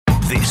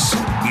This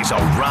is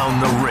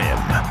Around the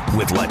Rim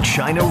with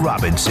LaChina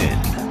Robinson.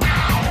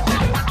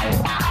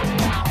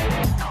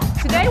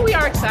 Today we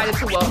are excited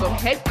to welcome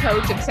head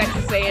coach of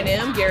Texas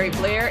A&M, Gary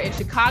Blair, and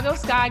Chicago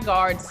Sky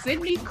guard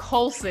Sydney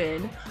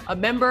Colson, a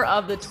member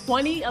of the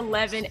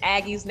 2011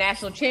 Aggies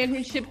National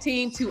Championship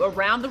team, to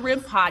Around the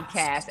Rim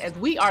podcast, as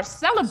we are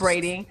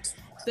celebrating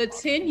the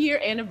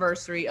 10-year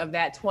anniversary of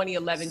that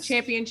 2011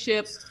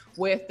 championship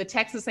with the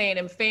Texas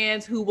A&M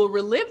fans who will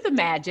relive the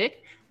magic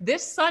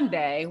this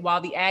Sunday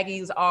while the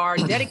Aggies are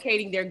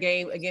dedicating their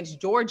game against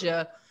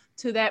Georgia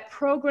to that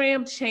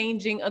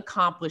program-changing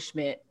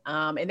accomplishment.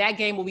 And that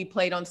game will be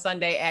played on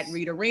Sunday at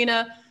Reed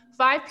Arena,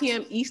 5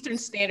 p.m. Eastern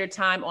Standard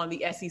Time on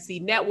the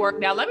SEC Network.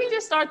 Now, let me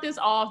just start this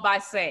off by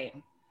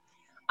saying,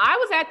 I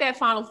was at that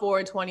Final Four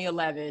in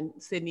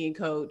 2011, Sydney and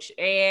Coach,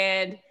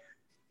 and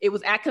it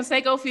was at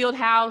Conseco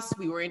Fieldhouse.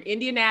 We were in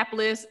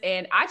Indianapolis,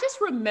 and I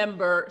just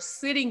remember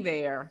sitting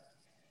there,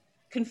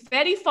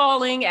 confetti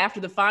falling after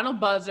the final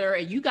buzzer,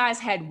 and you guys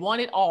had won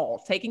it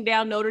all, taking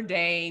down Notre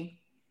Dame.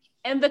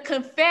 And the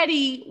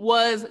confetti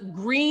was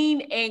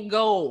green and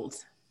gold.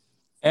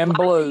 And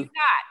blue.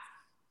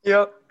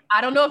 Yep.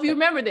 I don't know if you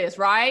remember this,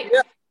 right?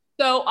 Yep.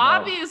 So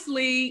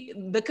obviously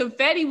the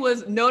confetti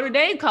was Notre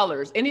Dame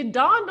colors. And it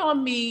dawned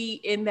on me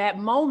in that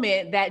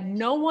moment that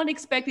no one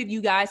expected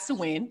you guys to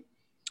win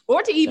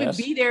or to even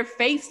be there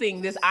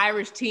facing this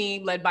Irish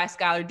team led by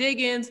Skylar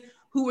Diggins,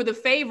 who were the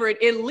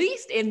favorite, at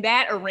least in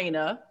that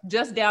arena,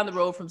 just down the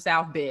road from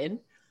South Bend.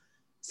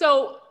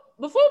 So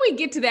before we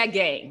get to that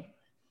game,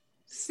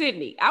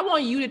 Sydney, I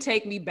want you to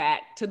take me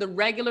back to the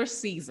regular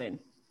season.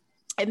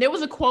 And there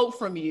was a quote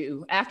from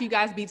you after you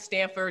guys beat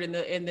Stanford in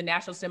the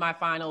national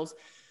semifinals.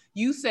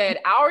 You said,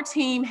 our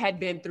team had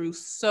been through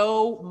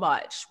so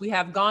much. We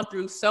have gone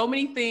through so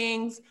many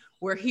things.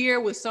 We're here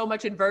with so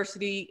much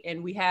adversity,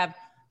 and we have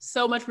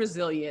so much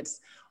resilience.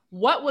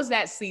 What was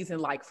that season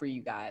like for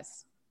you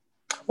guys?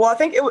 Well, I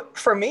think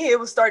for me, it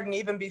was starting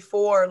even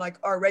before like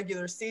our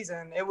regular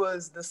season. It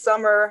was the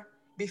summer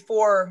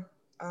before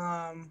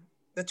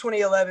the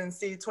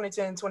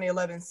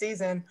 2010-2011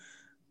 season.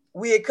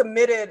 We had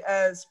committed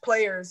as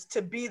players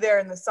to be there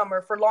in the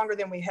summer for longer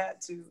than we had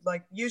to.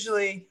 Like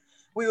usually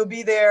we would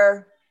be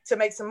there to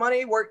make some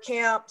money, work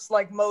camps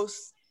like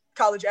most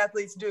college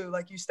athletes do.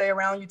 Like you stay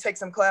around, you take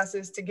some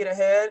classes to get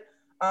ahead.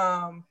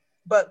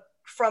 But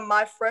from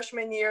my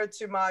freshman year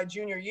to my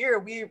junior year,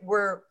 we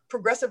were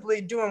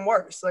progressively doing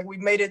worse. Like we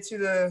made it to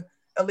the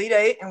Elite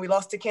Eight and we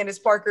lost to Candace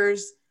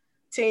Parker's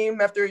team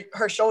after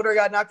her shoulder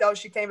got knocked out.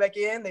 She came back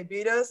in, they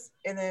beat us.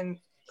 And then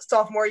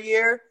sophomore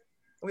year,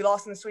 we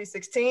lost in the Sweet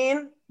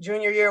 16.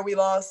 Junior year, we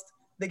lost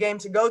the game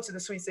to go to the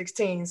Sweet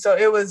 16. So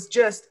it was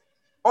just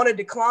on a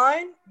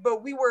decline,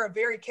 but we were a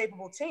very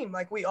capable team.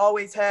 Like we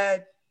always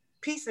had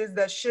pieces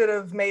that should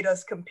have made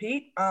us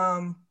compete,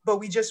 but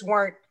we just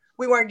weren't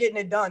getting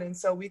it done. And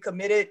so we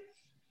committed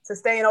to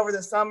staying over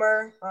the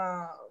summer.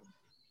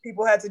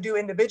 People had to do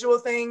individual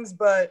things,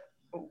 but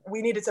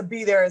we needed to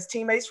be there as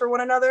teammates for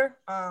one another.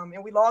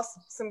 And we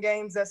lost some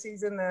games that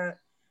season that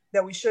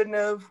we shouldn't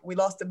have. We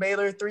lost to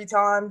Baylor 3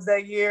 times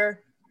that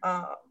year.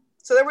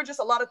 So there were just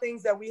a lot of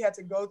things that we had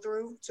to go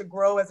through to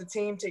grow as a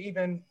team to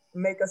even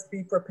make us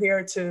be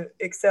prepared to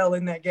excel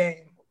in that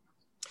game.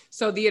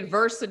 So the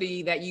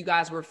adversity that you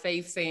guys were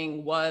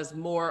facing was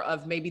more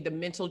of maybe the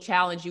mental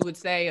challenge, you would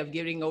say, of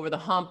getting over the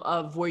hump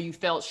of where you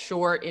felt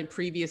short in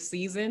previous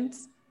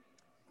seasons?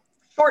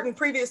 Short in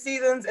previous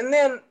seasons, and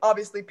then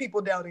obviously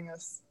people doubting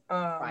us.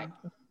 Right.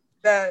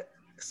 That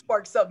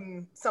sparked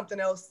something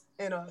else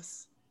in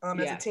us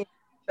as a team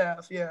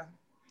staff, yeah.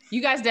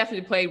 You guys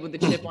definitely played with the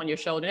chip on your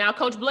shoulder. Now,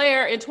 Coach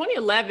Blair, in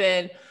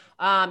 2011,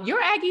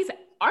 your Aggies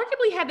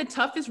arguably had the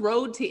toughest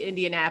road to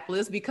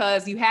Indianapolis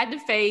because you had to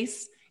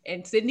face,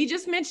 and Sydney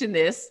just mentioned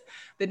this,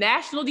 the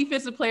National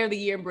Defensive Player of the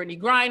Year in Brittany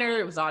Griner.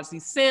 It was Odyssey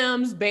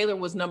Sims. Baylor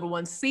was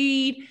 #1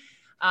 seed.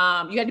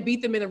 You had to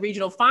beat them in the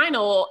regional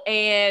final.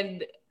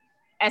 And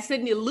as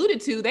Sydney alluded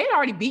to, they'd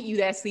already beat you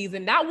that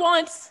season, not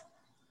once,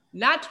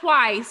 not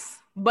twice,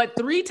 but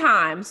 3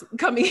 times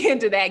coming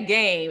into that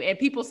game. And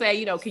people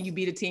say, can you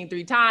beat a team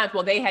 3 times?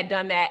 Well, they had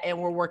done that and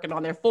were working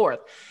on their 4th.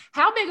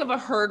 How big of a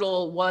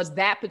hurdle was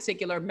that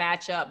particular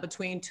matchup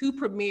between 2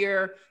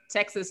 premier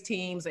Texas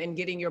teams and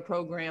getting your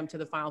program to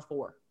the Final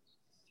Four?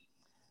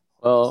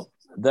 Well,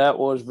 that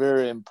was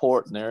very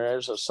important. There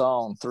is a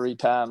song, 3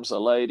 Times a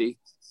Lady.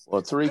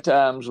 Well, 3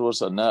 times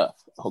was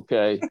enough,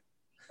 okay?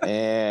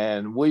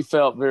 And we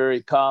felt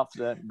very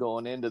confident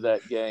going into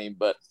that game.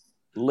 But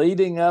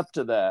leading up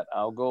to that,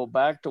 I'll go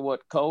back to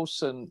what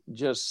Colson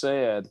just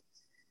said.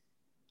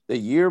 The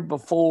year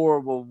before,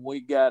 when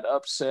we got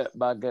upset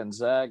by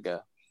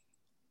Gonzaga,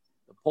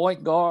 the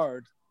point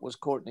guard was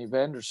Courtney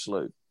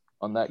Vandersloot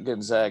on that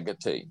Gonzaga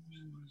team.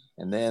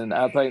 And then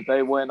I think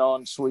they went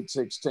on Sweet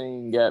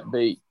 16, got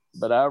beat.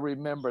 But I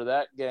remember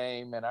that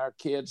game, and our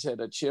kids had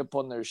a chip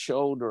on their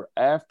shoulder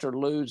after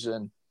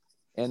losing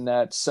in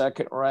that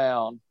second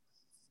round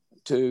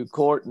to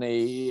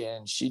Courtney,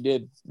 and she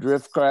did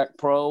Drift Crack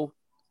Pro.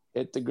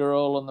 hit the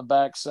girl on the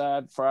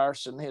backside.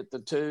 Frierson hit the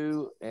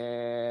 2,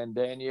 and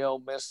Danielle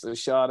missed the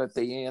shot at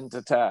the end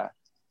to tie.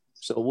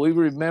 So we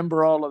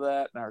remember all of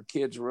that, and our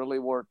kids really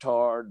worked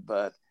hard.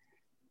 But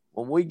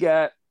when we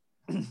got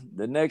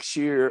the next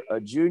year, a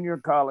junior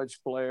college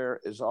player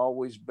is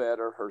always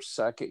better her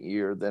second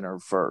year than her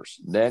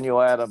first.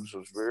 Danielle Adams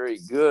was very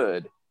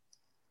good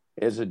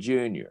as a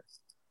junior.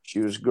 She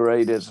was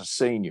great as a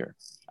senior.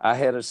 I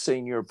had a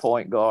senior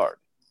point guard.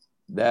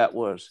 That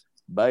was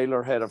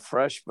Baylor had a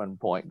freshman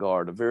point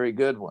guard, a very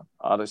good one,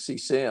 Odyssey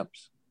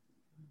Sims.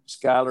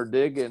 Skylar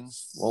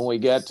Diggins, when we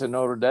got to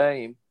Notre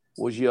Dame,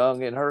 was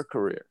young in her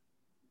career.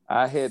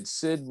 I had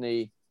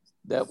Sydney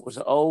that was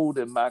old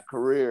in my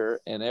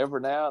career, and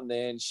every now and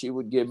then she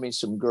would give me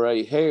some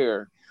gray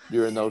hair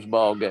during those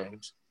ball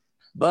games.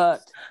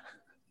 But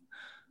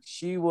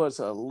she was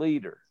a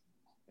leader.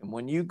 And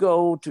when you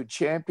go to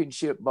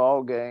championship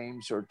ball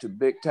games or to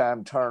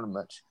big-time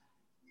tournaments,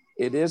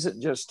 it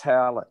isn't just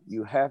talent.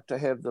 You have to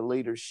have the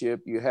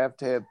leadership. You have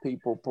to have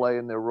people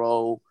playing their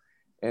role.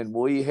 And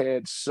we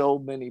had so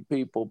many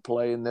people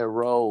playing their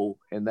role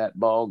in that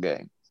ball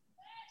game.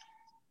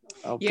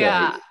 Okay.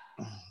 Yeah.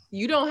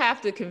 You don't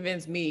have to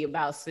convince me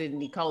about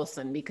Sydney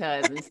Colson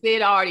because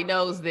Sid already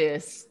knows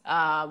this.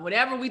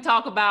 Whenever we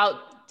talk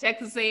about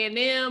Texas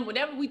A&M,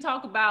 whenever we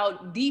talk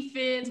about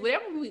defense,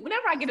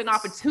 whenever I get an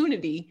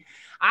opportunity,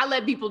 I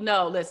let people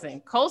know,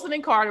 listen, Colson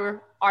and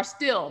Carter are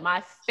still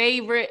my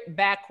favorite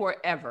backcourt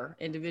ever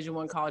in Division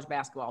I college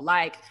basketball.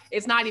 Like,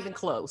 it's not even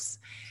close.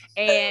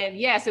 And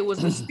yes, it was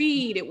the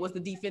speed, it was the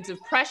defensive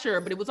pressure,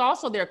 but it was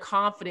also their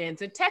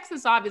confidence. And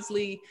Texas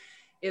obviously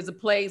is a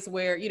place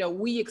where, you know,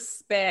 we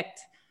expect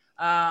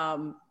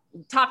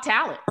top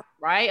talent,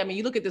 right? I mean,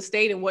 you look at the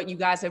state and what you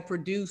guys have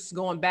produced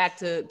going back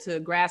to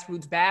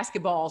grassroots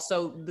basketball.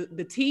 So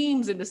the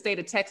teams in the state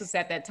of Texas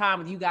at that time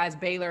with you guys,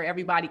 Baylor,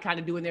 everybody kind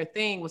of doing their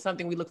thing was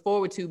something we look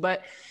forward to.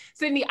 But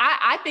Sydney,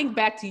 I think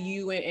back to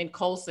you and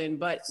Colson,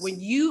 but when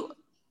you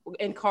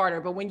and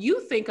Carter, but when you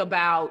think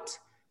about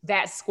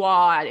that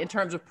squad in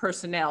terms of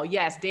personnel,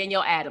 yes,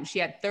 Danielle Adams, she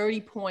had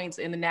 30 points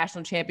in the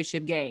national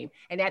championship game.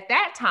 And at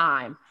that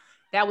time,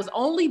 that was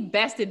only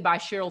bested by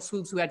Cheryl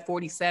Swoops, who had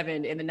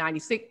 47 in the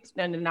 96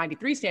 and the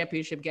 93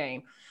 championship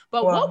game.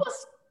 But wow.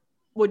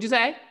 What'd you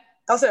say?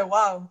 I said,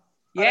 wow.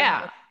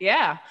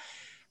 Yeah.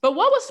 But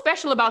what was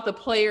special about the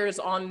players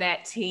on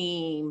that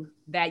team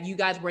that you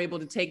guys were able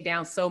to take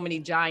down so many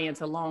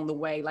giants along the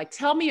way? Like,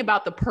 tell me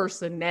about the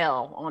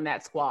personnel on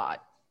that squad.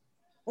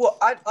 Well,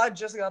 I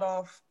just got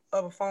off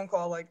of a phone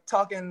call, like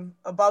talking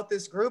about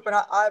this group. And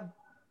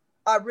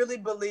I really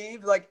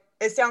believe, like,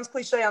 it sounds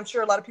cliche, I'm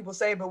sure a lot of people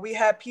say, but we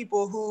had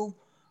people who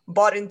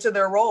bought into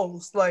their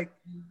roles. Like,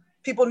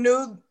 people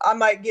knew I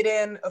might get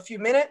in a few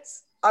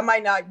minutes, I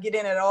might not get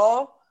in at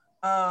all.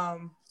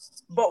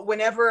 But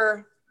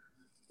whenever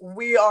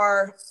we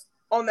are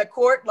on the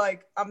court,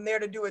 like, I'm there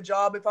to do a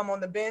job. If I'm on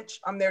the bench,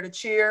 I'm there to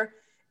cheer.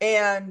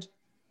 And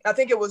I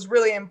think it was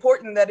really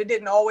important that it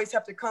didn't always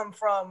have to come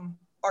from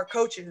our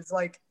coaches.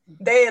 Like,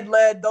 they had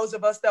led those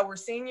of us that were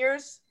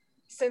seniors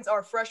since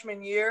our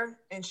freshman year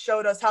and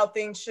showed us how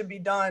things should be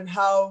done,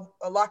 how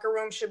a locker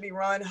room should be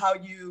run, how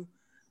you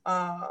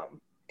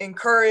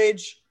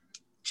encourage,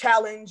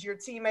 challenge your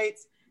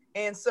teammates.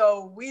 And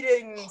so we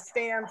didn't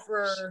stand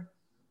for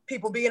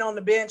people being on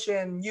the bench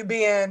and you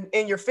being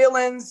in your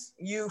feelings,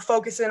 you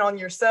focusing on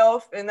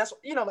yourself. And that's,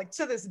 you know, like,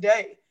 to this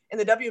day in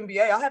the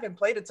WNBA, I haven't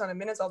played a ton of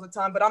minutes all the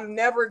time, but I'm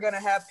never going to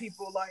have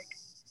people like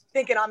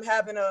thinking I'm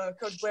having a,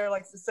 Coach Blair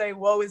likes to say,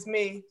 woe is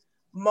me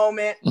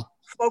moment,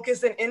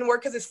 focusing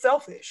inward, because it's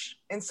selfish.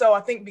 And so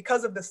I think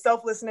because of the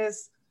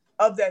selflessness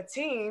of that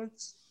team,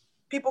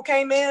 people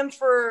came in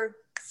for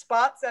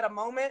spots at a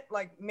moment.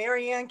 Like,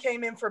 Marianne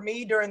came in for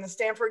me during the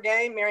Stanford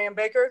game, Marianne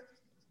Baker.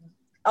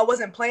 I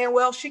wasn't playing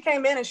well. She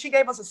came in and she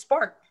gave us a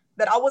spark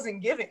that I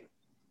wasn't giving.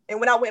 And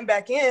when I went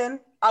back in,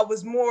 I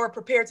was more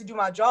prepared to do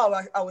my job.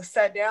 I was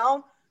sat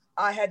down.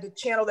 I had to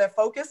channel that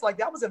focus. Like,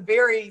 that was a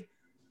very,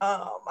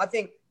 I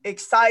think,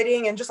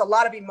 exciting and just a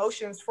lot of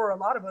emotions for a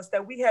lot of us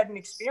that we hadn't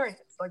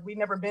experienced. Like, we'd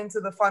never been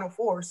to the Final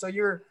Four. So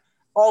you're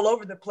all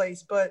over the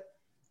place. But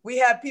we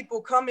had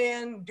people come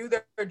in, do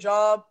their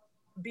job,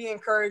 be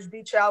encouraged,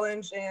 be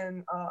challenged,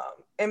 and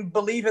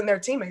believe in their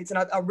teammates. And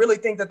I really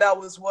think that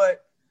was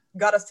what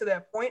got us to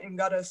that point and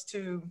got us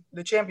to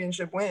the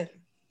championship win.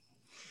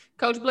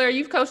 Coach Blair,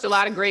 you've coached a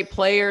lot of great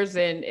players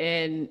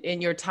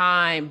in your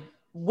time.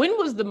 When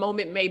was the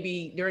moment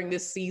maybe during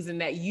this season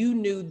that you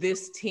knew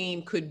this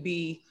team could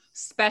be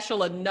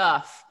special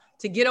enough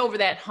to get over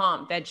that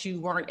hump that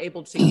you weren't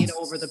able to get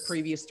over the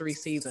previous 3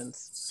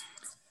 seasons?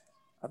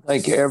 I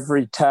think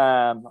every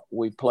time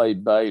we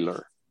played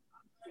Baylor,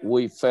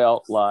 we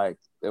felt like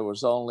there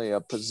was only a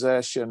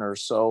possession or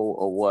so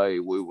away.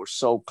 We were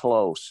so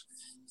close.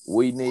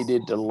 We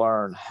needed to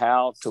learn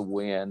how to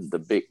win the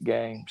big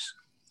games,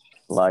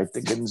 like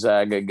the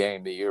Gonzaga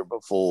game the year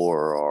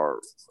before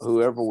or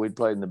whoever we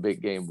played in the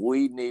big game.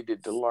 We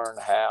needed to learn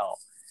how.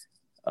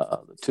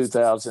 The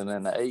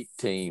 2008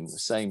 team, the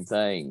same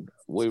thing.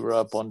 We were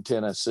up on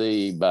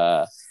Tennessee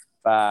by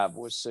 5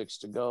 with 6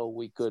 to go.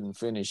 We couldn't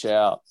finish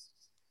out.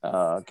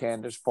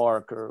 Candace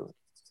Parker,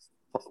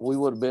 we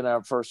would have been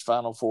our first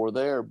Final Four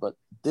there, but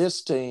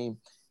this team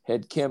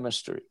had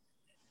chemistry.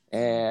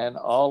 And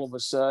all of a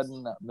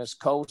sudden, Miss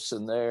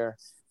Colson there,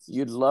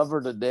 you'd love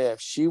her to death.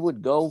 She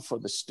would go for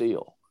the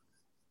steal.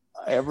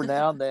 Every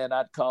now and then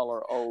I'd call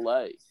her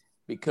Olay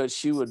because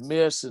she would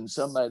miss and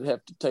somebody'd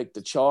have to take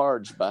the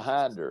charge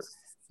behind her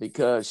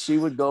because she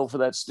would go for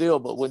that steal.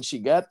 But when she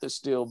got the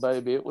steal,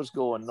 baby, it was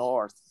going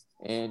north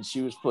and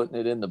she was putting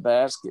it in the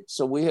basket.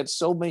 So we had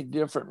so many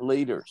different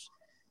leaders.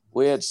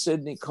 We had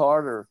Sydney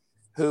Carter,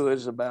 who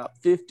is about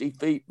 50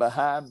 feet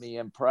behind me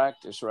in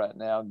practice right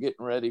now,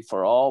 getting ready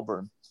for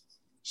Auburn.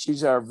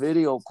 She's our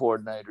video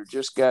coordinator,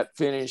 just got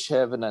finished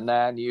having a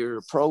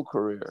 9-year pro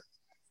career.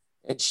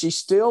 And she's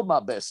still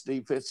my best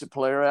defensive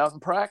player out in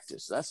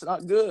practice. That's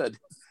not good.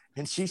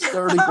 And she's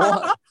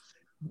 31,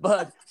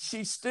 but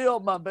she's still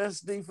my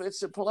best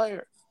defensive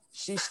player.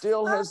 She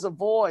still has the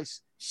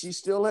voice. She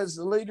still has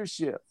the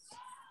leadership.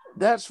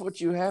 That's what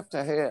you have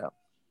to have.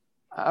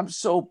 I'm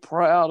so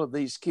proud of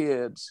these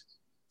kids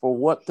for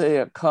what they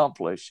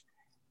accomplish.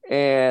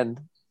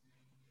 And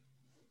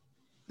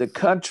the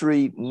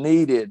country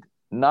needed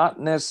not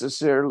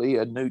necessarily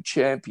a new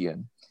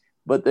champion,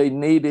 but they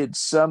needed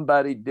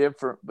somebody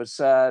different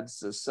besides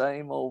the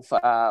same old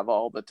 5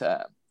 all the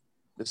time.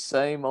 The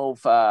same old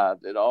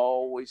 5 that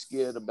always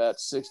get about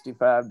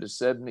 65 to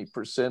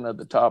 70% of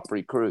the top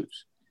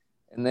recruits.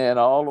 And then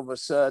all of a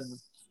sudden,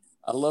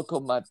 I look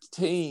on my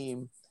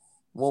team.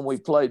 When we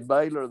played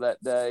Baylor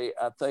that day,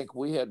 I think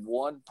we had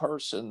one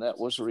person that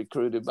was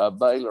recruited by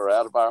Baylor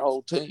out of our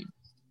whole team,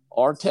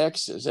 or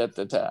Texas at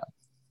the time.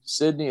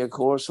 Sydney, of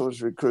course,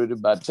 was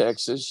recruited by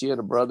Texas. She had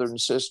a brother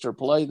and sister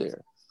play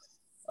there.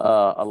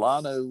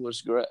 Alana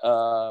was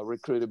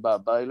recruited by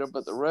Baylor,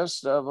 but the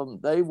rest of them,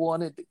 they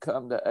wanted to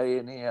come to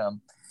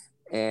A&M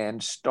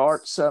and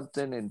start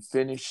something and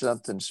finish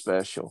something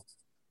special.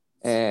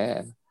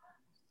 And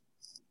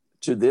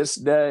to this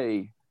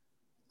day,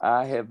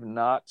 I have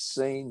not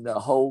seen the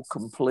whole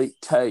complete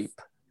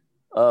tape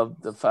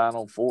of the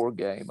Final Four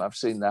game. I've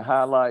seen the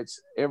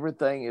highlights.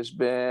 Everything has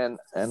been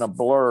in a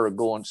blur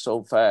going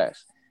so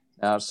fast.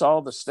 Now, I saw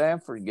the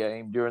Stanford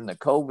game during the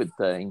COVID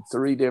thing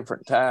 3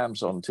 different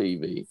times on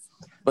TV,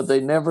 but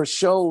they never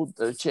showed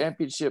the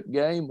championship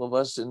game of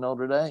us in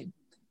Notre Dame.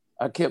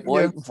 I kept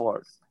waiting for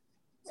it.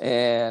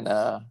 And,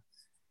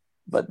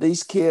 but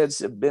these kids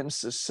have been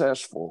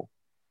successful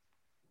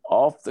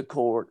off the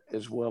court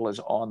as well as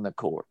on the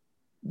court.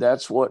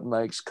 That's what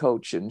makes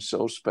coaching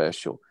so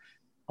special.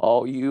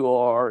 All you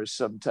are is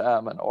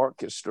sometime an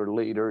orchestra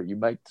leader. You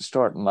make the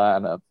starting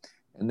lineup,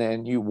 and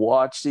then you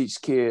watch these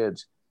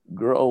kids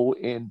grow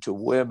into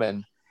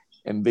women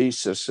and be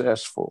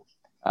successful.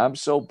 I'm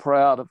so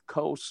proud of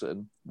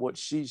Colson, what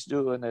she's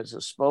doing as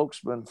a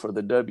spokesman for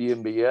the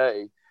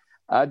WNBA.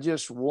 I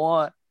just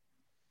want,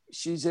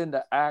 she's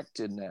into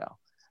acting now.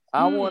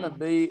 I want to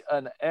be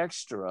an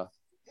extra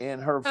in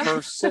her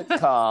first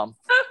sitcom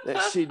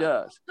that she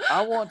does.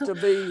 I want to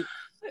be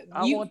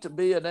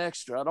an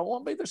extra. I don't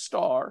want to be the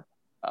star.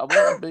 I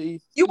want to be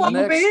an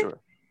extra.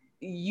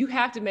 You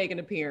have to make an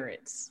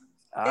appearance.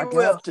 I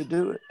have to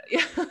do it.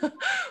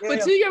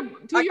 But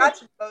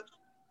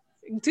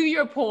to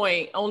your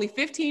point, only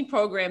 15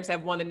 programs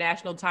have won the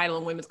national title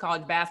in women's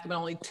college basketball.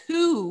 Only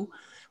 2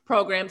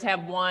 programs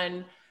have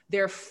won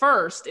their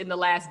first in the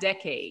last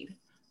decade,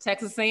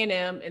 Texas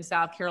A&M and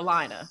South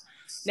Carolina.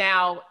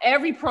 Now,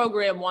 every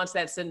program wants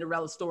that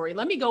Cinderella story.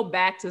 Let me go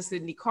back to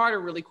Sydney Carter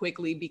really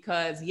quickly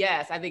because,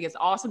 yes, I think it's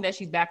awesome that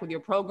she's back with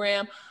your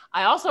program.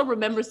 I also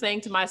remember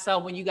saying to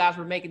myself when you guys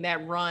were making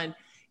that run,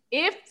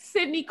 if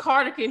Sydney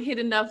Carter can hit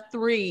enough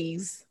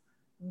threes,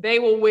 they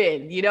will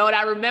win, you know? And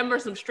I remember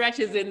some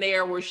stretches in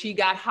there where she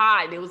got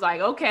hot and it was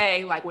like,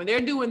 okay, like when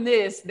they're doing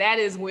this, that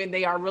is when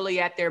they are really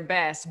at their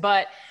best.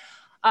 But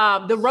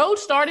the road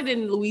started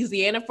in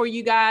Louisiana for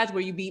you guys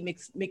where you beat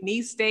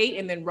McNeese State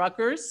and then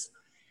Rutgers.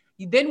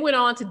 You then went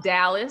on to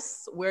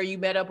Dallas where you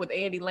met up with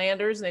Andy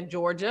Landers and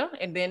Georgia.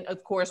 And then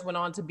of course went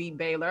on to beat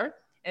Baylor.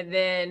 And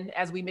then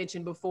as we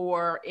mentioned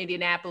before,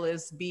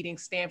 Indianapolis beating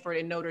Stanford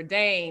and Notre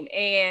Dame.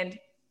 And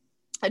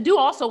I do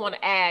also want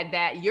to add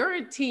that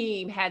your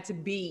team had to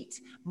beat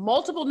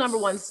multiple number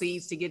 1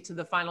 seeds to get to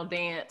the final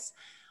dance,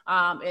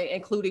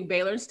 including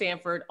Baylor and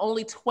Stanford.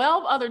 Only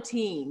 12 other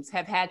teams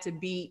have had to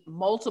beat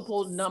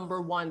multiple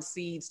number 1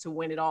 seeds to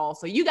win it all.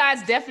 So you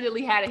guys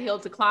definitely had a hill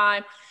to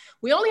climb.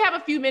 We only have a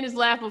few minutes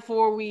left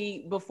before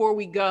we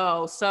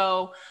go.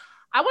 So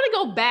I want to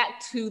go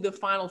back to the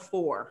Final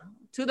Four,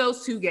 to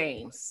those 2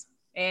 games.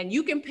 And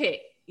you can pick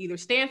either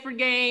Stanford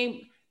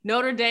game,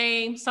 Notre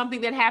Dame,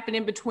 something that happened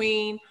in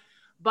between.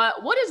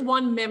 But what is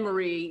one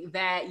memory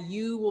that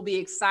you will be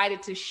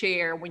excited to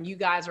share when you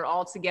guys are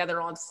all together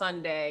on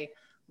Sunday,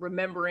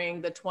 remembering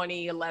the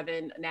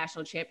 2011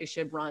 national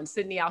championship run?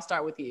 Sydney, I'll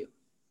start with you.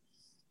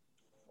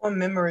 One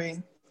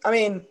memory. I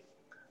mean,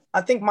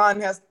 I think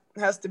mine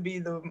has to be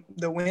the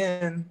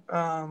win.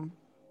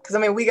 Because, I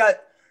mean, we got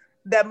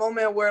that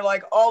moment where,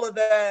 like, all of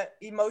that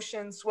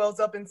emotion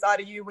swells up inside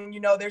of you when you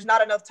know there's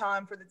not enough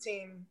time for the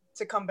team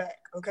to come back.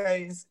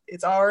 Okay,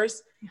 it's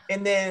ours.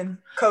 And then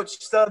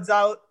coach subs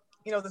out,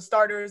 the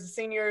starters, the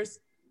seniors,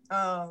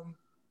 and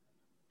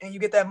you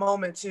get that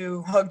moment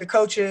to hug the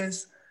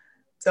coaches,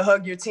 to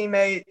hug your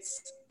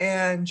teammates,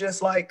 and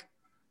just like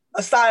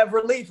a sigh of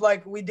relief.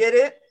 Like, we did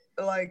it.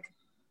 Like,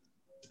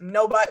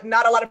 not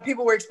a lot of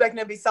people were expecting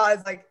it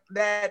besides like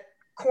that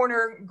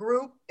corner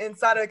group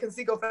inside of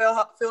Conseco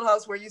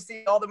Fieldhouse where you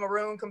see all the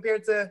maroon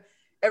compared to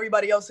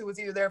everybody else who was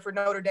either there for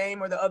Notre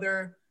Dame or the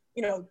other,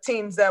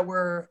 teams that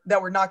were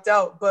knocked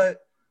out.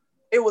 But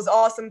it was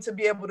awesome to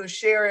be able to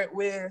share it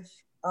with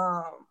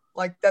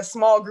like that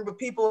small group of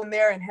people in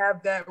there and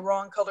have that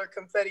wrong color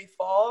confetti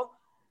fall.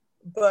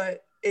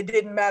 But it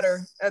didn't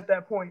matter at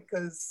that point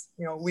because,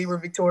 we were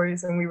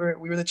victorious and we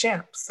were the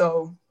champs.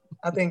 So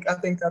I think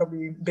that'll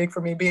be big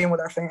for me being with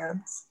our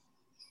fans.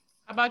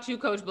 How about you,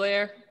 Coach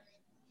Blair?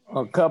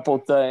 A couple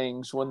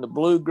things. When the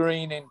blue,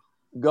 green, and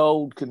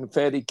gold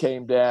confetti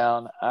came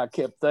down, I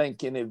kept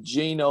thinking if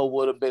Gino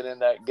would have been in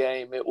that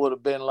game, it would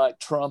have been like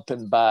Trump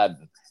and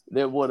Biden.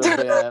 There would have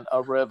been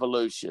a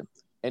revolution.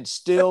 And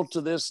still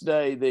to this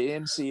day, the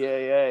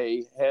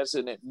NCAA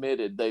hasn't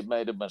admitted they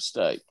made a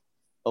mistake.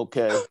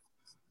 Okay?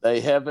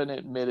 They haven't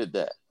admitted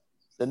that.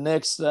 The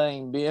next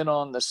thing, being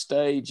on the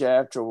stage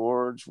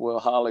afterwards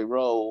with Holly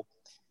Rowe,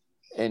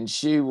 and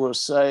she was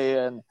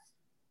saying,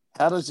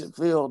 how does it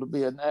feel to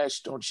be a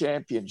national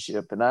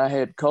championship? And I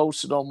had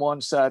Colson on one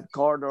side,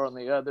 Carter on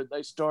the other.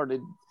 They started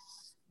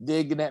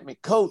digging at me.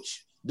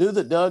 Coach, do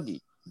the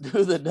Dougie.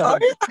 Do the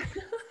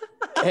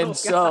Dougie. And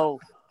so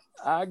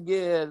I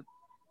get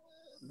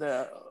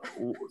the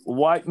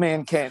white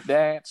man can't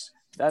dance.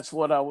 That's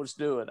what I was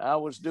doing. I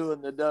was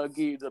doing the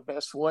Dougie the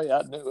best way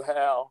I knew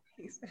how.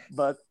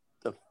 But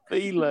the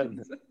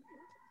feeling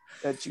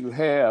that you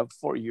have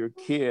for your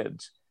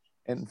kids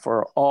and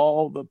for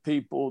all the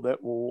people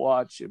that were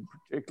watching,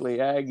 particularly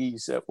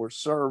Aggies that were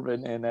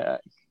serving in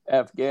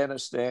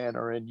Afghanistan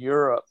or in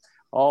Europe,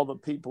 all the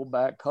people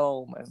back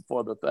home, and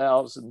for the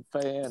 1,000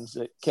 fans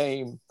that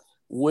came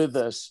with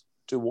us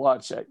to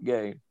watch that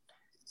game.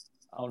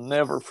 I'll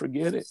never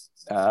forget it.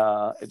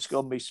 It's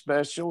going to be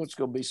special. It's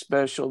going to be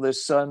special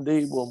this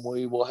Sunday when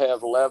we will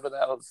have 11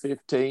 out of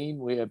 15.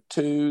 We have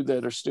 2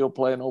 that are still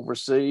playing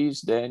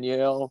overseas,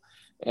 Danielle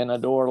and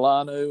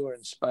Adorlanu are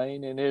in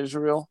Spain and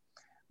Israel,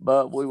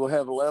 but we will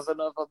have 11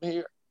 of them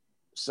here.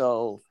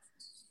 So,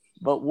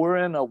 but we're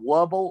in a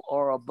wobble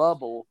or a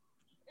bubble,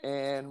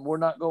 and we're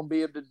not going to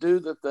be able to do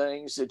the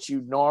things that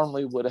you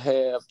normally would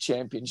have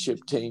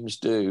championship teams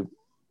do,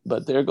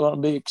 but they're going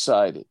to be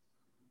excited.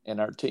 And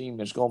our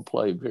team is going to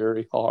play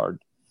very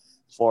hard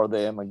for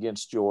them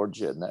against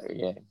Georgia in that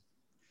game.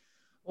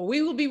 Well,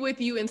 we will be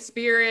with you in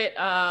spirit.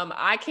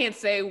 I can't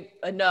say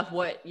enough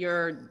what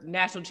your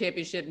national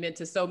championship meant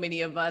to so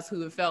many of us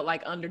who have felt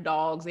like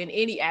underdogs in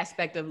any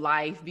aspect of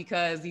life,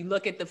 because you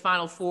look at the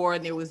Final Four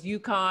and there was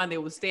UConn,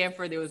 there was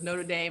Stanford, there was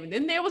Notre Dame, and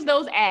then there was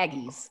those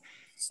Aggies.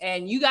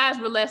 And you guys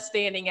were left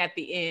standing at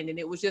the end. And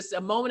it was just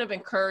a moment of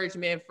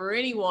encouragement for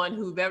anyone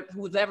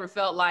who's ever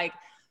felt like,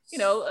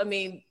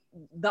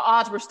 the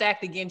odds were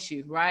stacked against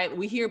you, right?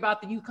 We hear about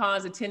the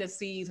UConns, the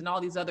Tennessees, and all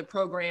these other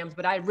programs,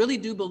 but I really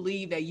do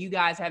believe that you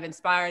guys have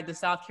inspired the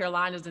South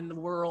Carolinas in the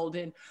world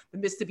and the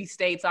Mississippi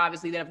States,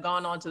 obviously, that have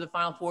gone on to the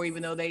Final Four,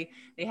 even though they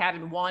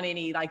haven't won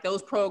any. Like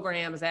those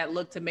programs that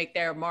look to make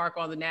their mark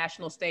on the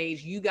national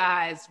stage, you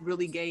guys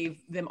really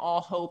gave them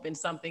all hope and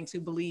something to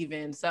believe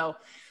in. So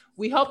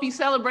we hope you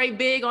celebrate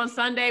big on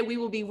Sunday. We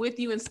will be with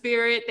you in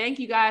spirit. Thank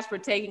you guys for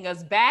taking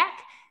us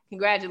back.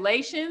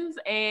 Congratulations.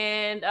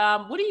 And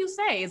what do you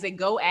say? Is it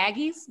Go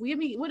Aggies?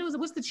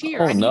 What's the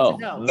cheer? Oh, I need no, to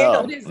know.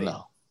 no, What is it?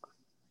 no.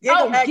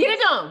 Get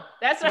them.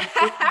 That's right.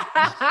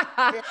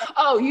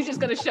 Oh, you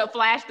just going to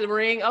flash the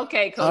ring?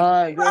 Okay, Coach.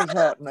 I just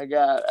happen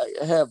to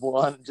have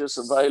one just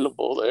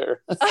available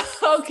there.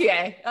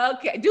 Okay.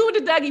 Do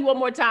the Dougie one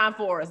more time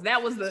for us.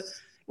 That was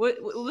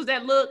what was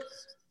that look?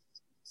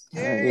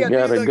 You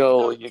gotta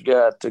go. You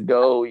got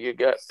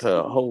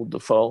to hold the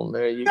phone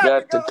there. You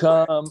got to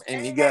come,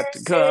 and you got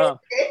to come,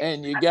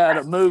 and you got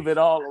to move it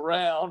all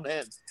around,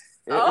 and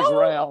it was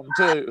round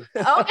 2.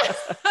 Oh.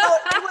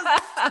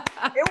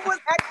 It was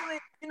actually,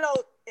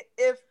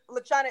 if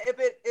LaChina,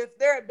 if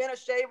there had been a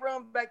shade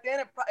room back then,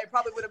 it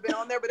probably would have been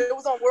on there, but it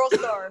was on World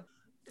Star,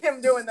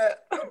 him doing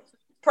that.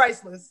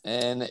 Priceless.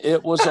 And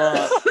it was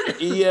on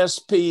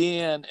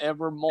ESPN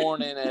every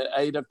morning at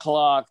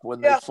 8:00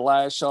 when they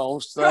flash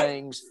those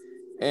things.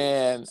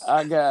 And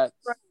I got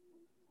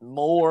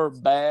more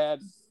bad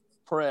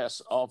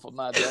press off of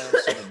my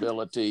dancing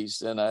abilities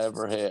than I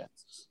ever had.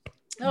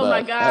 Oh,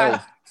 my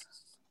God.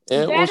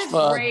 Hey, it was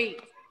fun.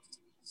 Great.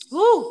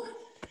 Ooh,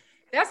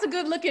 that's a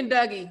good looking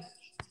Dougie.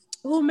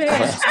 Oh, man.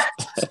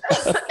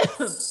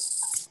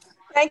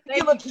 Thank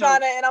you,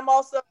 LaChina. And I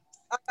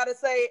got to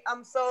say,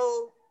 I'm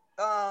so,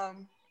 I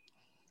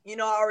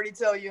already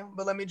tell you,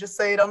 but let me just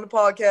say it on the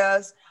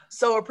podcast.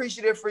 So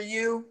appreciative for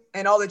you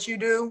and all that you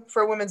do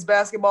for women's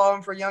basketball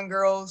and for young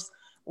girls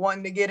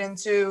wanting to get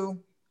into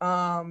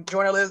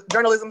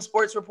journalism,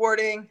 sports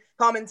reporting,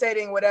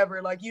 commentating,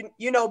 whatever. Like,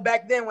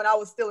 back then when I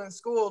was still in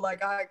school,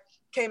 like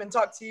came and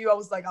talked to you, I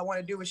was like, I want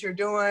to do what you're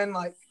doing.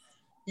 Like,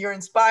 you're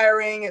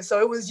inspiring. And so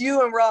it was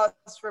you and Ross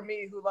for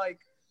me who like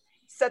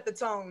set the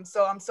tone.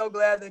 So I'm so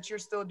glad that you're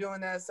still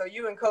doing that. So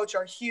you and Coach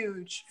are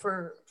huge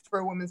for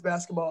women's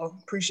basketball.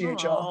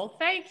 Appreciate y'all. Oh,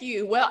 thank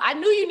you. Well, I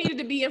knew you needed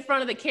to be in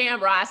front of the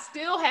camera. I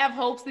still have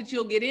hopes that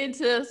you'll get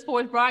into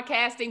sports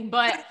broadcasting,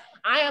 but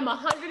I am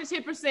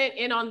 110%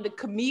 in on the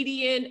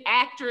comedian,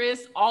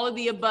 actress, all of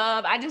the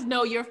above. I just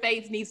know your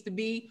face needs to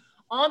be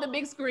on the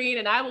big screen,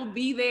 and I will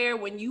be there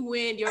when you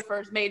win your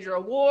first major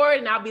award,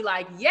 and I'll be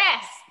like,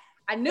 yes,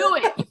 I knew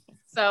it.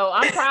 So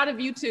I'm proud of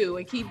you too,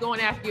 and keep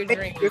going after your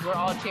dreams. We're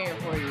all cheering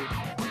for you.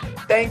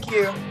 Thank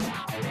you.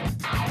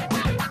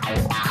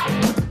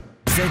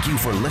 Thank you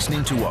for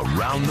listening to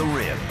Around the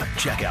Rim.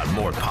 Check out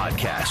more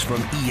podcasts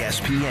from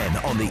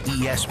ESPN on the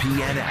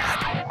ESPN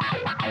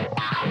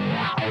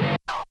app.